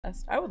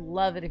I would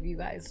love it if you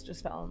guys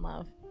just fell in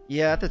love.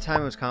 Yeah, at the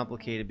time it was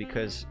complicated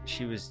because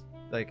she was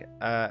like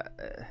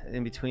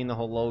in between the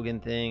whole Logan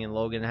thing, and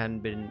Logan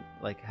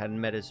hadn't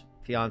met his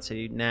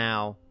fiance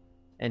now,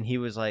 and he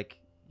was like,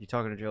 "You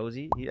talking to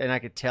Josie?" And I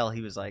could tell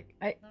he was like,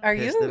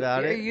 pissed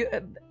about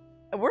it.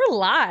 We're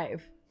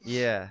live.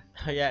 Yeah.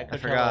 Yeah, I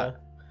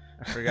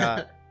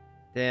forgot.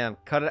 Damn,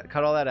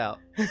 cut all that out.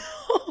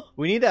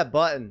 We need that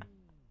button.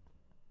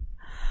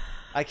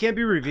 I can't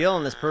be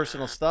revealing this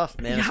personal stuff,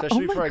 man, Yeah,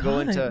 especially before I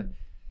go God.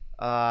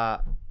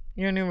 into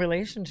Your new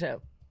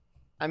relationship.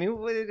 I mean,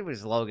 it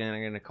was Logan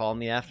going to call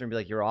me after and be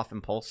like, "You're off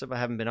impulsive." I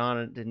haven't been on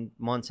it in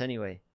months anyway.